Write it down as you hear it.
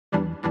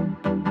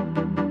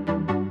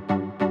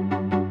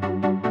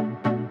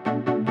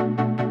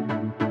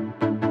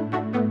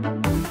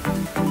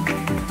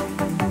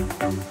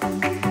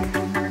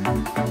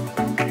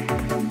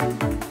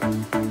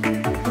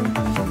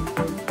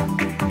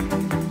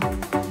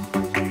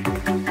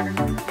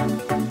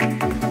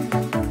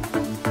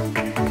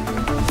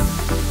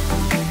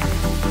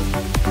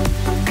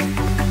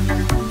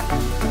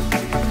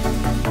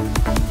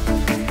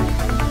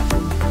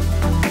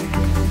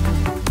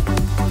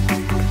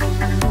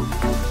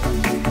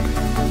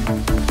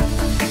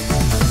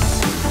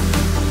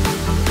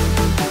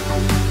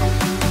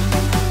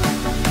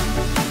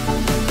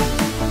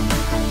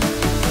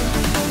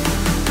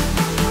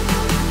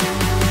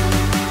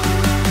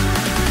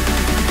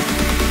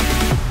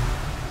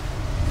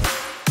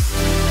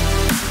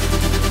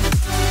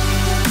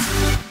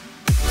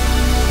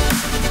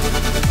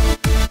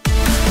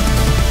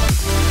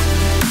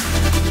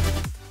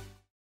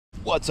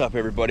What's up,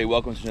 everybody?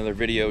 Welcome to another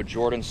video.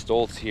 Jordan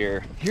Stoltz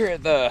here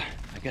at the,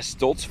 I guess,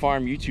 Stoltz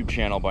Farm YouTube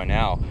channel by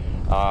now.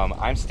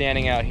 I'm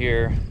standing out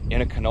here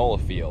in a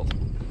canola field,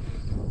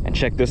 and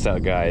check this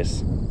out,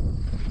 guys.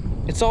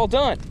 It's all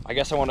done. I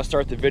guess I want to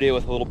start the video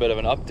with a little bit of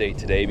an update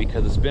today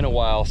because it's been a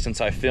while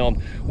since I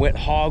filmed. Went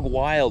hog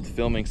wild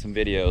filming some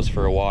videos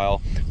for a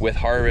while with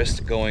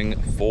harvest going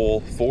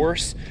full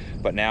force,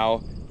 but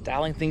now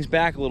dialing things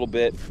back a little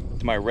bit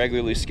to my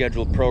regularly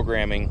scheduled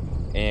programming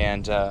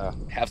and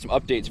have some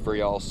updates for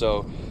y'all.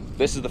 So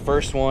this is the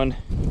first one.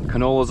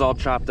 Canola's all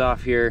chopped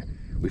off here.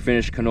 We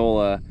finished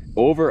canola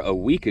over a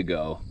week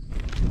ago.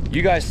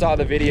 You guys saw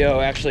the video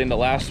actually in the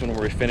last one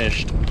where we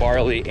finished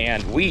barley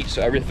and wheat,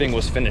 so everything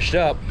was finished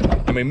up,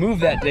 and we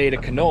moved that day to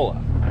canola.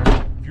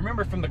 If you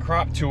remember from the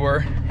crop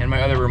tour and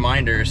my other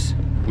reminders,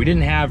 we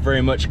didn't have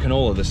very much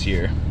canola this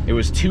year. It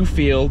was 2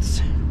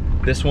 fields.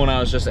 This one I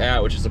was just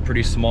at, which is a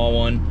pretty small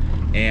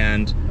one,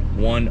 and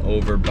one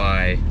over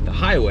by the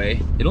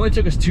highway. It only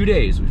took us 2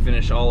 days. We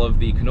finished all of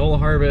the canola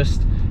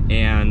harvest,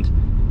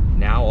 and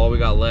now all we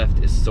got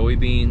left is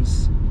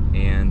soybeans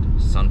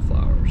and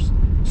sunflowers.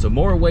 So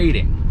more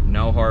waiting,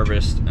 no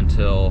harvest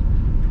until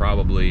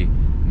probably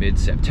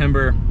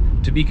mid-September.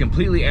 To be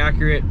completely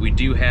accurate, we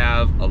do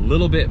have a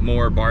little bit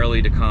more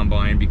barley to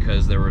combine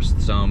because there were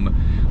some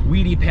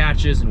weedy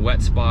patches and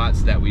wet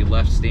spots that we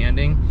left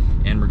standing,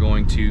 and we're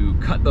going to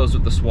cut those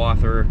with the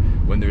swather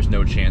when there's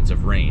no chance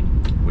of rain,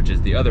 which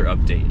is the other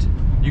update.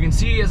 You can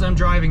see as I'm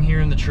driving here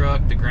in the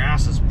truck, the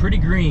grass is pretty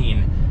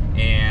green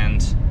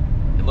and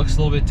it looks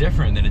a little bit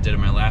different than it did in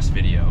my last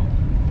video.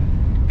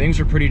 Things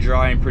are pretty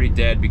dry and pretty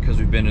dead because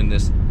we've been in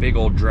this big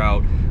old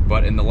drought,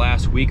 but in the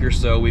last week or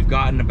so, we've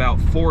gotten about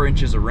 4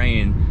 inches of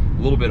rain,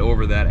 a little bit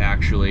over that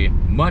actually.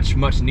 Much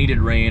needed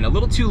rain, a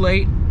little too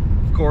late.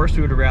 Of course,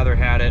 we would have rather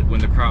had it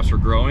when the crops were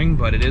growing,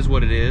 but it is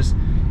what it is,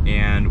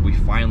 and we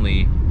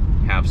finally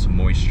have some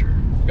moisture.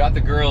 Got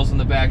the girls in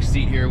the back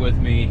seat here with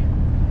me.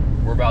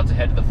 We're about to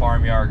head to the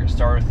farmyard, get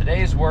started with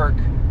today's work.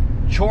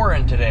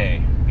 Choring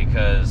today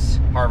because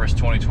Harvest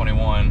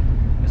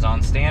 2021 is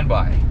on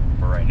standby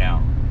for right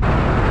now.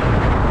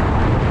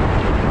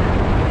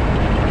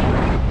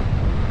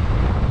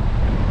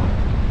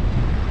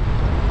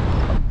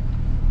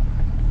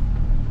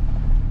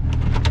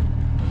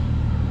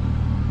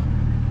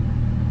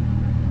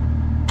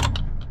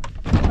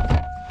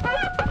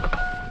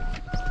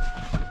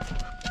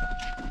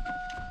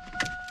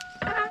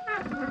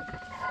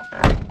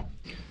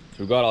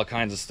 We've got all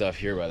kinds of stuff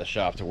here by the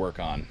shop to work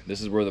on.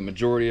 This is where the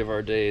majority of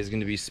our day is going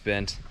to be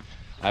spent.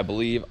 I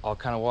believe I'll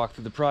kind of walk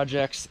through the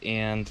projects,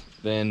 and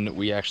then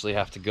we actually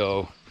have to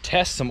go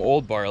test some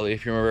old barley.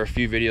 If you remember a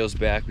few videos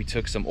back, we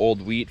took some old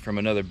wheat from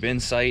another bin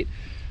site,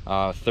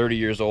 30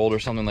 years old or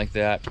something like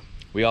that.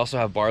 We also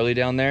have barley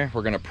down there.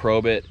 We're going to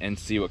probe it and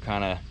see what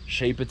kind of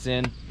shape it's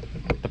in.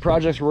 The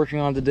projects we're working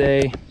on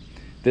today,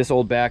 this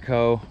old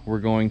backhoe, we're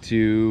going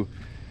to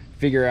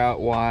figure out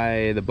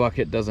why the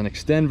bucket doesn't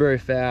extend very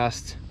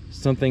fast.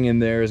 Something in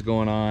there is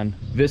going on.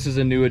 This is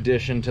a new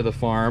addition to the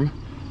farm,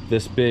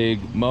 this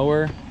big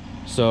mower.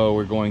 So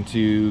we're going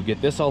to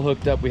get this all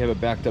hooked up. We have it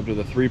backed up to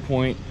the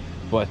 3-point,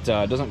 but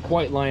it doesn't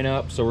quite line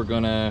up. So we're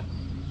gonna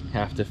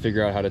have to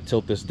figure out how to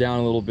tilt this down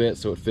a little bit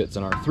so it fits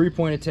in our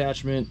 3-point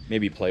attachment,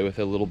 maybe play with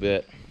it a little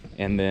bit.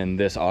 And then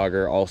this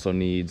auger also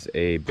needs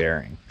a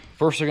bearing.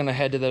 First, we're gonna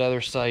head to that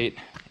other site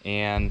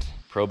and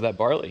probe that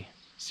barley,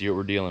 see what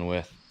we're dealing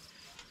with.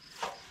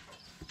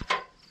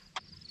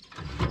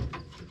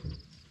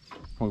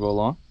 Wanna go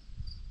along?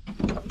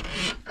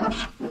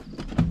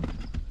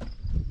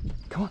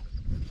 Come on.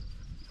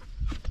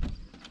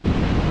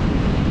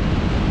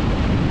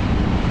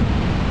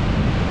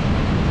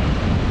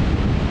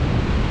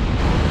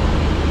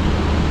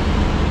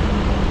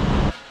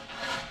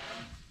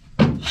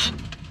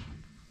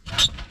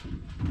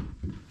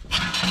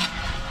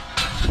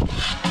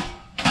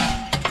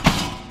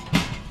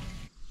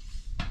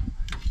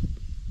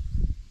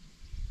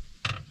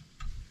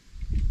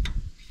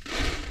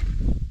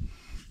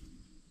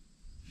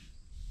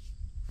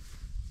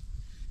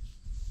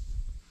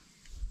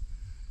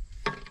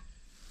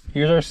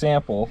 Here's our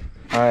sample.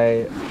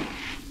 I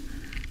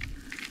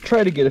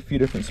tried to get a few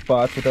different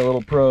spots with that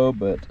little probe,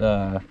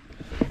 but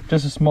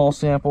just a small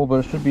sample,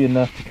 but it should be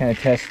enough to kind of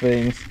test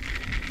things.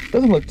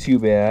 Doesn't look too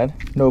bad.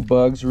 No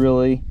bugs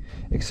really,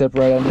 except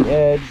right on the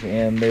edge,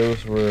 and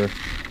those were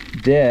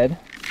dead.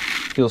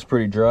 Feels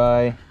pretty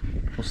dry.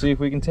 We'll see if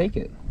we can take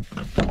it.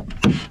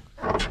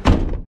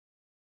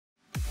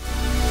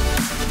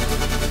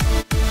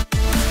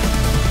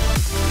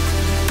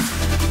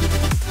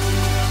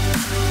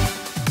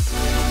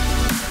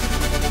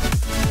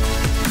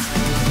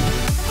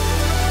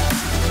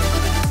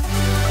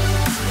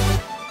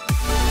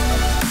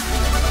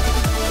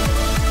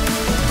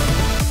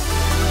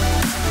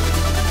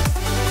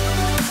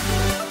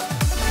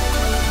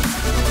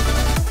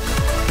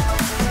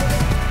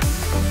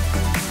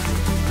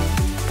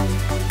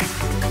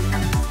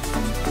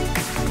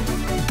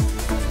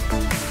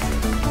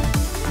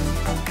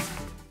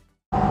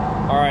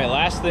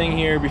 Thing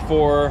here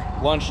before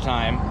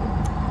lunchtime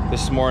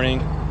this morning.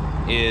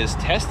 is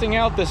testing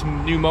out this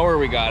new mower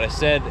we got. I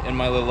said in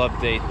my little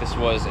update this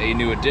was a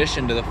new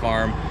addition to the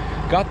farm.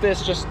 Got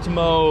this just to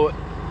mow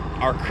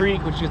our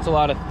creek, which gets a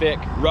lot of thick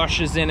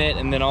rushes in it,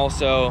 and then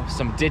also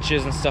some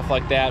ditches and stuff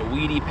like that,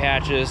 weedy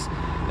patches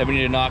that we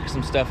need to knock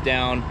some stuff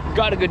down.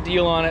 Got a good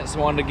deal on it, so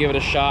wanted to give it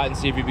a shot and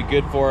see if it'd be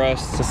good for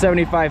us. So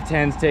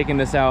 7510's taking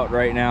this out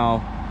right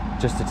now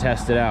just to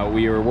test it out.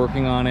 We were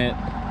working on it,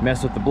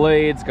 messed with the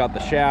blades, got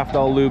the shaft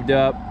all lubed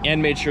up,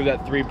 and made sure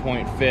that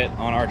 3-point fit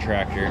on our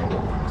tractor.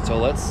 So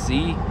let's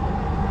see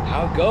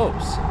how it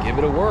goes. Give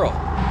it a whirl.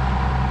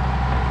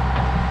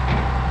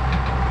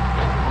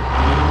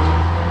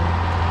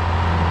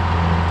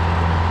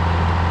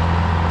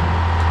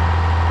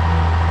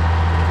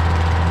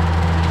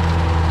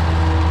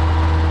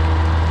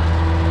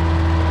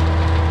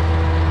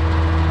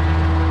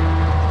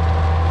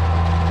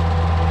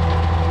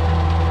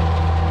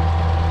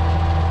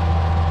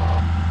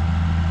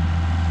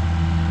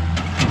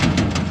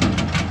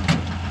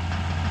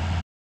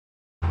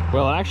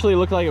 Well, it actually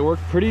looked like it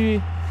worked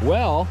pretty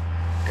well.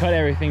 Cut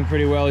everything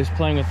pretty well. He's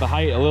playing with the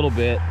height a little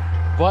bit,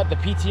 but the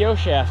PTO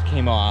shaft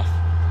came off.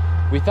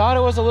 We thought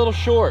it was a little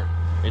short.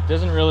 It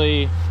doesn't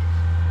really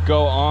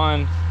go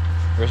on.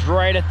 It was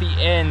right at the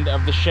end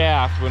of the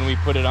shaft when we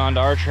put it onto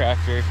our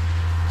tractor.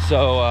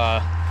 So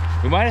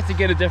we might have to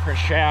get a different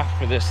shaft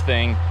for this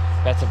thing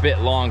that's a bit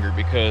longer,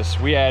 because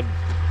we had,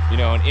 you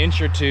know, an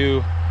inch or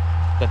two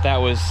that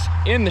was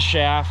in the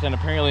shaft, and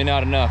apparently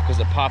not enough because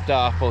it popped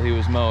off while he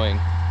was mowing.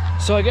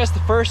 So I guess the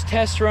first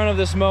test run of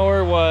this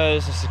mower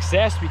was a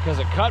success because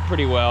it cut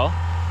pretty well,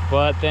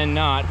 but then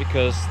not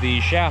because the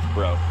shaft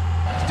broke.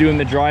 It's doing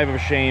the drive of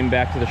shame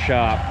back to the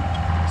shop.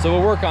 So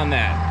we'll work on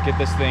that, get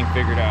this thing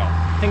figured out.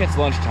 I think it's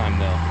lunchtime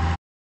though.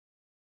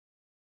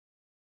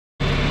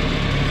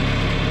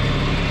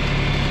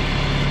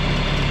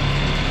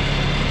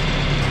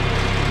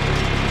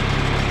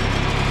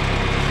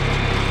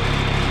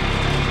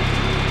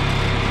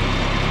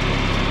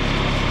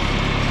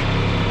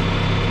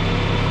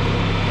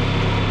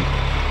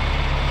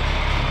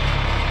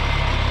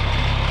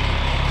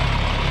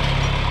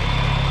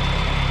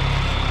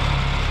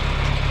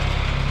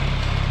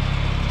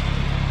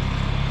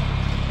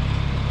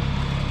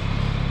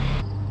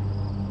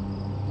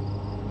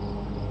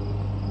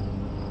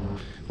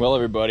 Well,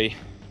 everybody,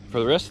 for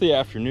the rest of the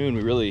afternoon,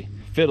 we really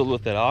fiddled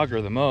with that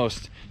auger the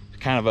most.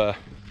 Kind of a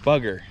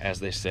bugger, as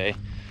they say,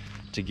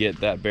 to get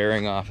that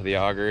bearing off of the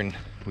auger. And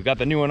we got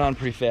the new one on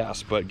pretty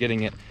fast, but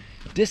getting it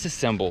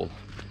disassembled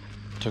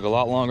took a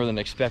lot longer than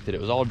expected.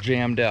 It was all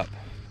jammed up.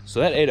 So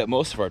that ate up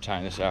most of our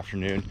time this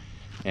afternoon,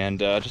 and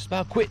just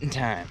about quitting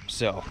time.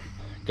 So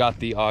got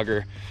the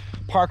auger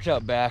parked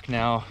out back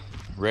now,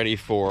 ready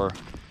for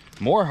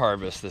more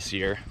harvest this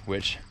year,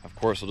 which of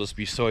course will just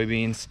be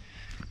soybeans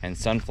and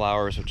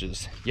sunflowers, which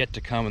is yet to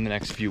come in the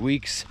next few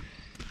weeks.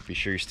 Be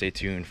sure you stay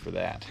tuned for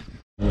that.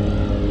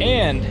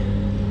 And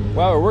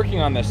while we're working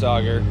on this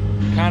auger,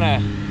 kind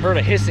of heard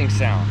a hissing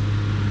sound,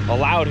 a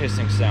loud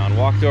hissing sound.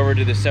 Walked over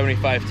to the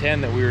 7510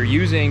 that we were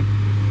using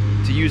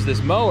to use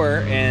this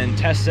mower and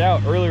test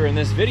out earlier in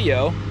this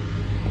video,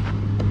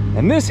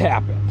 and this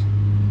happened.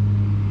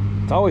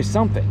 It's always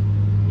something.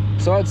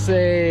 So I'd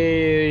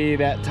say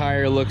that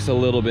tire looks a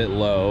little bit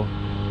low.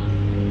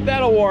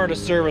 That'll warrant a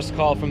service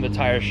call from the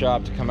tire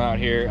shop to come out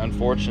here.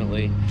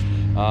 Unfortunately,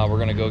 we're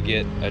gonna go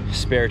get a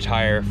spare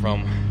tire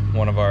from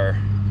one of our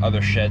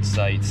other shed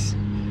sites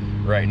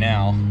right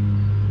now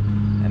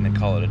and then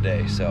call it a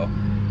day. So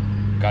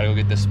gotta go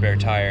get this spare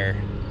tire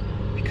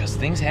because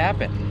things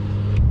happen.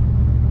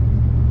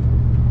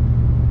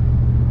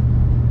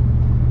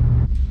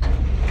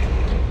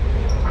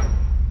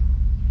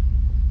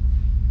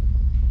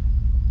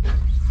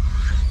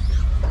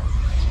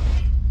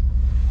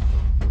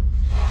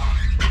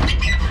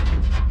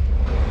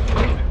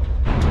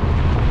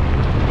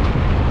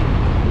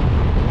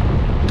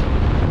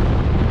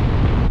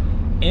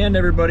 And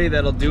everybody,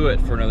 that'll do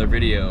it for another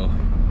video.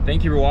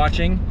 Thank you for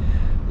watching.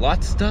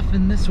 Lots of stuff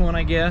in this one,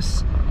 I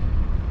guess.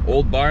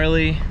 Old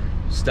barley,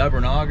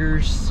 stubborn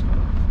augers,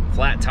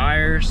 flat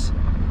tires,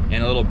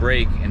 and a little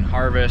break in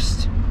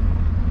harvest.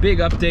 Big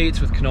updates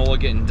with canola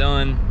getting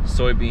done,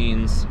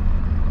 soybeans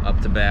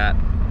up to bat,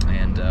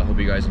 and hope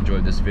you guys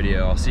enjoyed this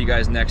video. I'll see you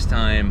guys next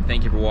time.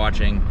 Thank you for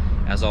watching.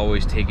 As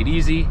always, take it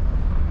easy.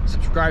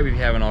 Subscribe if you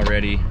haven't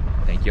already.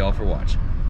 Thank you all for watching.